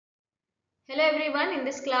Hello everyone, in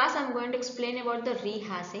this class I am going to explain about the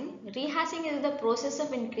rehashing. Rehashing is the process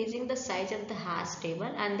of increasing the size of the hash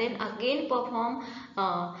table and then again perform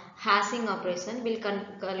hashing operation. Will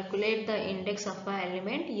calculate the index of an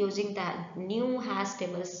element using the new hash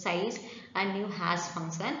table size and new hash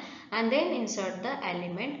function and then insert the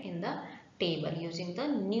element in the table using the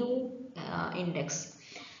new index.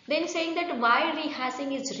 Then saying that why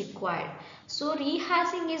rehashing is required. So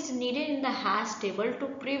rehashing is needed in the hash table to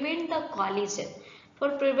prevent the collision. For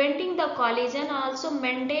preventing the collision, also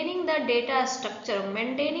maintaining the data structure,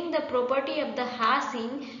 maintaining the property of the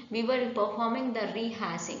hashing, we were performing the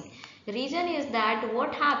rehashing. Reason is that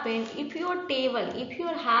what happened if your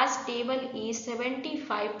hash table is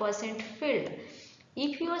 75% filled.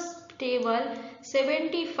 If your table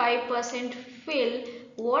 75% filled,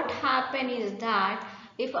 what happen is that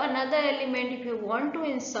if another element if you want to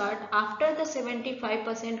insert after the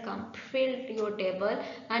 75% filled your table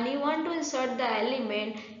and you want to insert the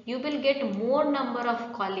element, you will get more number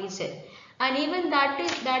of collision, and even that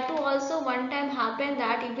too also one time happen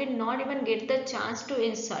that you will not even get the chance to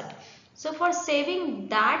insert. So for saving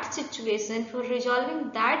that situation, for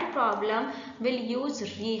resolving that problem, we'll use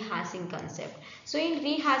rehashing concept. So in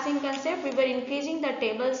rehashing concept, we were increasing the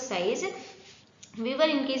table size.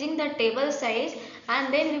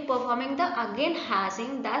 And then we performing the again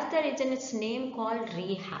hashing. That's the reason its name called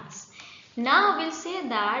rehash. Now we'll say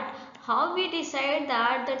that how we decide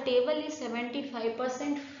that the table is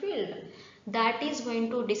 75% filled. That is going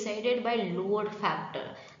to decided by load factor.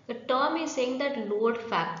 The term is saying that load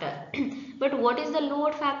factor. But what is the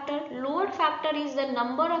load factor? Load factor is the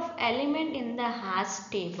number of element in the hash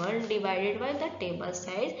table divided by the table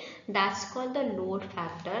size. That's called the load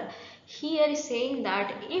factor. Here is saying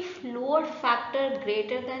that if load factor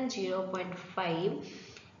greater than 0.5,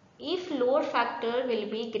 if load factor will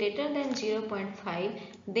be greater than 0.5,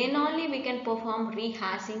 then only we can perform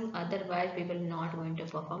rehashing, otherwise we will not going to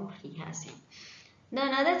perform rehashing. The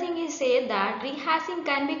another thing is say that rehashing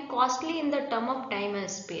can be costly in the term of time and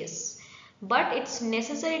space, but it's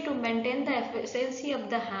necessary to maintain the efficiency of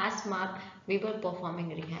the hash map. We were performing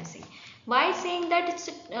rehashing. Why saying that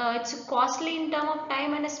it's costly in term of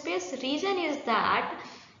time and space? Reason is that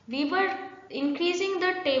we were increasing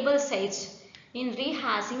the table size. In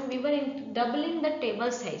rehashing, we were doubling the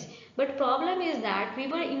table size. But problem is that we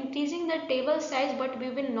were increasing the table size, but we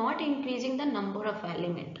were not increasing the number of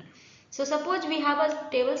element. So suppose we have a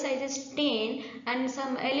table size is 10 and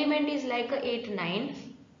some element is like 8, 9.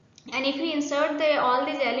 And if we insert all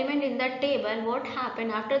these element in that table, what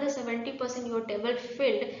happen after the 70% your table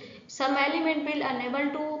filled, some element will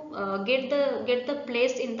unable to get the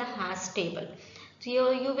place in the hash table.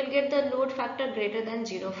 So you will get the load factor greater than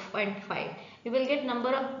 0.5. You will get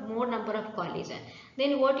more number of collision.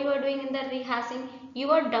 Then what you are doing in the rehashing,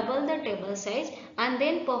 you are double the table size and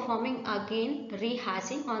then performing again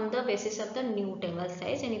rehashing on the basis of the new table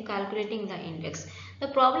size and you calculating the index. The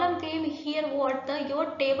problem came here your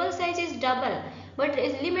table size is double but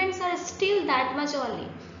elements are still that much only.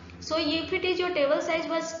 So if it is your table size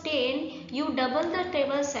was 10, you double the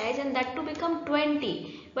table size and that to become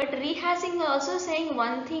 20. But rehashing also saying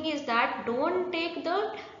one thing is that don't take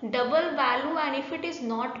the double value and if it is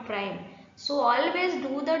not prime. So always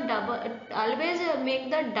do the double, always make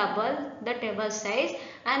the double the table size,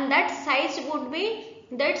 and that size will be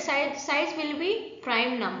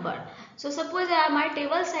prime number. So suppose my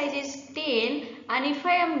table size is 10 and if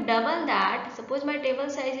I am double that, suppose my table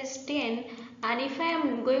size is 10 and if I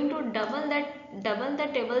am going to double the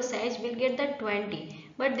table size, will get the 20.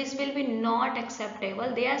 But this will be not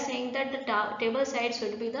acceptable. They are saying that the table size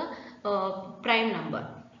should be the prime number.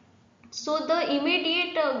 So the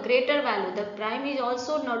immediate greater value, the prime is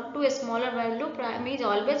also not to a smaller value, prime is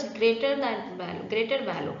always greater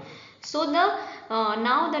value. So the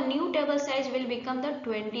now the new table size will become the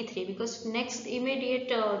 23 because next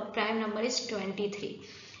immediate prime number is 23.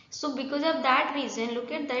 So because of that reason,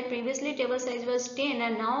 look at that, previously table size was 10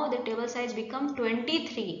 and now the table size become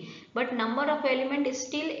 23, but number of element is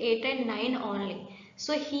still 8 and 9 only.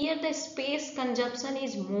 So here the space consumption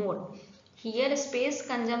is more. Here space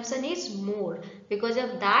consumption is more. Because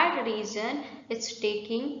of that reason, it's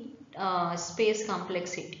taking space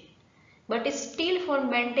complexity. But still for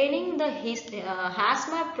maintaining the hash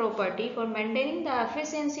map property, for maintaining the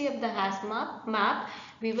efficiency of the hash map,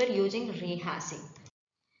 we were using rehashing.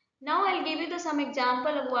 Now I'll give you some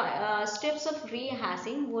example of steps of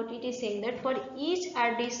rehashing. What it is saying that for each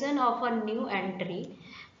addition of a new entry,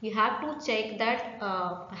 you have to check that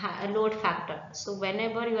load factor. So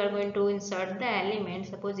whenever you are going to insert the element,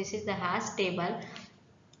 suppose this is the hash table,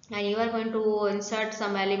 and you are going to insert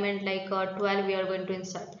some element like 12 we are going to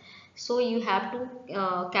insert. So you have to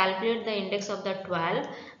calculate the index of the 12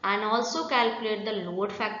 and also calculate the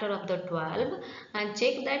load factor of the 12 and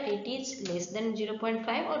check that it is less than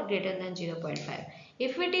 0.5 or greater than 0.5.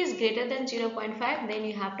 If it is greater than 0.5, then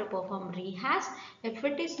you have to perform rehash. If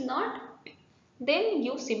it is not, then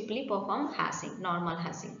you simply perform hashing, normal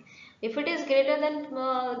hashing. If it is greater than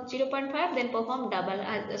 0.5, then perform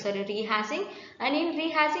rehashing. And in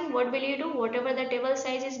rehashing, what will you do? Whatever the table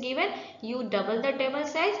size is given, you double the table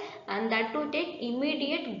size, and that to take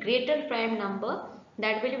immediate greater prime number.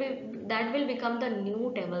 That will become the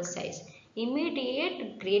new table size.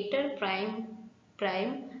 Immediate greater prime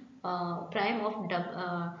prime of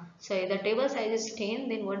sorry, the table size is 10,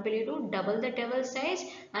 then what will you do? Double the table size,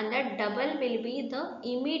 and that double will be the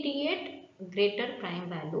immediate greater prime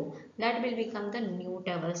value. That will become the new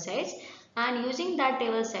table size, and using that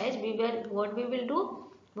table size we will do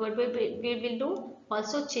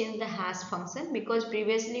also change the hash function, because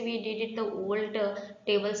previously we did it the old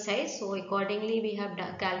table size. So accordingly we have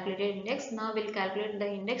calculated index. Now we'll calculate the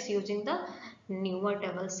index using the newer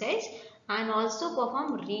table size, and also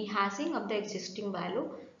perform rehashing of the existing value.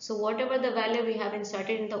 So whatever the value we have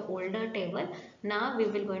inserted in the older table, now we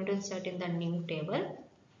will going to insert in the new table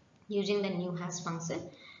using the new hash function.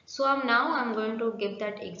 So now I'm going to give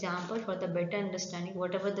that example for the better understanding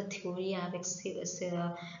whatever the theory I have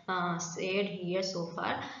said here so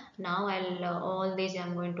far. Now all these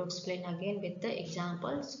I'm going to explain again with the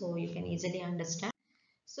example so you can easily understand.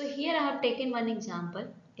 So here I have taken one example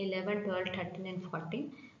 11, 12, 13 and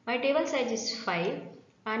 14. My table size is 5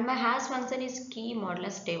 and my hash function is key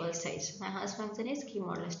modulus table size. My hash function is key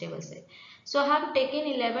modulus table size. So I have taken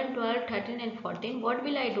 11, 12, 13 and 14. What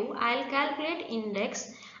will I do? I will calculate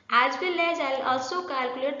index as well as I will also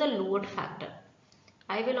calculate the load factor.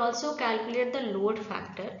 I will also calculate the load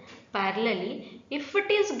factor parallelly. If it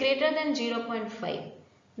is greater than 0.5,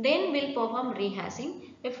 then we'll perform rehashing.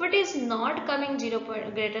 If it is not coming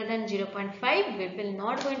greater than 0.5, we will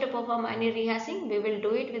not going to perform any rehashing. We will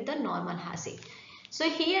do it with the normal hashing. So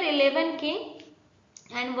here 11 came,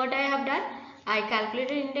 and what I have done, I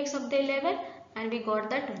calculated index of the 11 and we got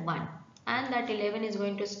that 1, and that 11 is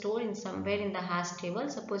going to store in somewhere in the hash table.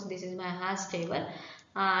 Suppose this is my hash table,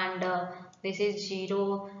 and this is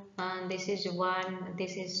 0 and this is 1,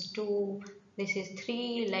 this is 2, this is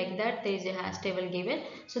 3, like that there is a hash table given.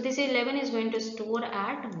 So this 11 is going to store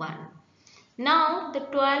at 1. Now the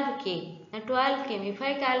 12 came. If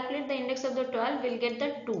I calculate the index of the 12, we'll get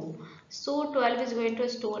the 2. So 12 is going to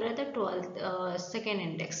store at the 12th second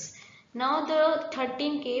index. Now the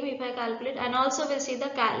 13 came. If I calculate, and also we'll see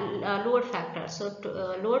the load factor. So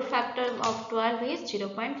load factor of 12 is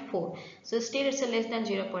 0.4. So still it's a less than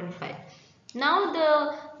 0.5. Now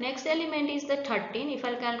the next element is the 13. If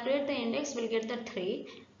I calculate the index, we'll get the 3,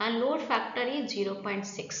 and load factor is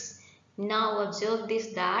 0.6. Now observe this,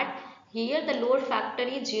 that here the load factor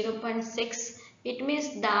is 0.6. It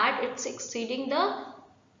means that it's exceeding the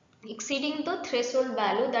threshold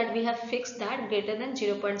value that we have fixed, that greater than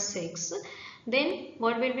 0.6. Then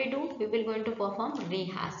what will we do? We will going to perform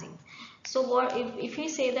rehashing. So what if we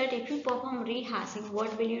say that if you perform rehashing,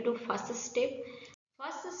 what will you do? First step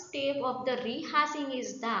of the rehashing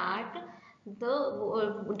is that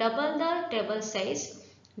double the table size,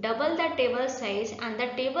 and the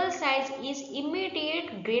table size is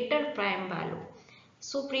immediate greater prime value.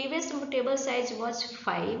 So previous table size was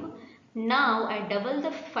 5. Now I double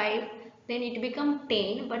the 5, then it become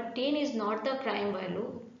 10, but 10 is not the prime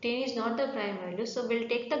value. So we'll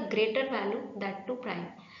take the greater value, that to prime.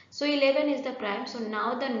 So 11 is the prime. So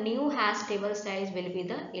now the new hash table size will be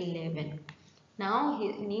the 11. Now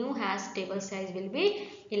new hash table size will be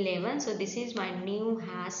 11. So this is my new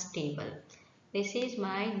hash table.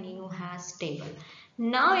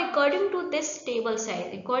 Now according to this table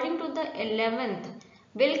size, according to the 11th,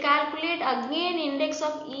 we'll calculate again index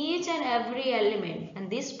of each and every element, and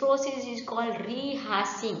this process is called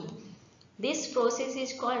rehashing. Because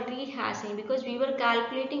we were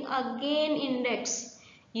calculating again index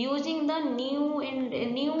using the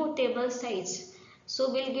new table size.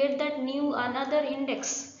 So we'll get that another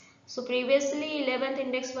index. So previously 11th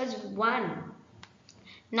index was 1.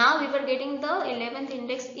 Now we were getting the 11th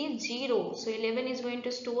index is 0. So 11 is going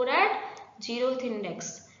to store at 0th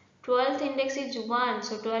index. 12th index is 1.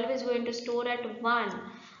 So 12 is going to store at 1.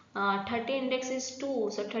 13 index is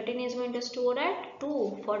 2. So 13 is going to store at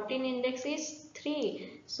 2. 14 index is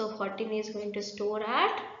 3. So 14 is going to store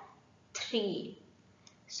at 3.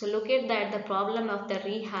 So look at that, the problem of the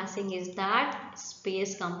rehashing is that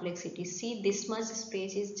space complexity. See, this much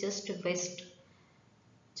space is just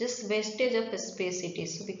just wastage of space it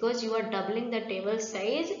is. So because you are doubling the table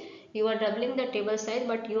size,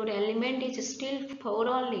 but your element is still 4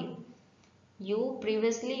 only. You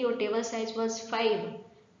previously your table size was 5,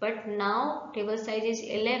 but now table size is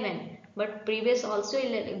 11, but previous also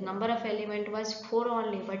number of element was 4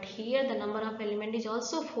 only, but here the number of element is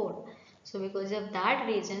also 4. So because of that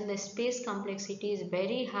reason the space complexity is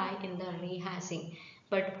very high in the rehashing.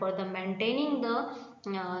 But for the maintaining the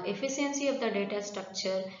efficiency of the data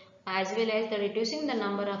structure as well as the reducing the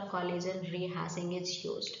number of collision, rehashing is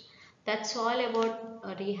used. That's all about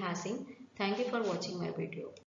rehashing. Thank you for watching my video.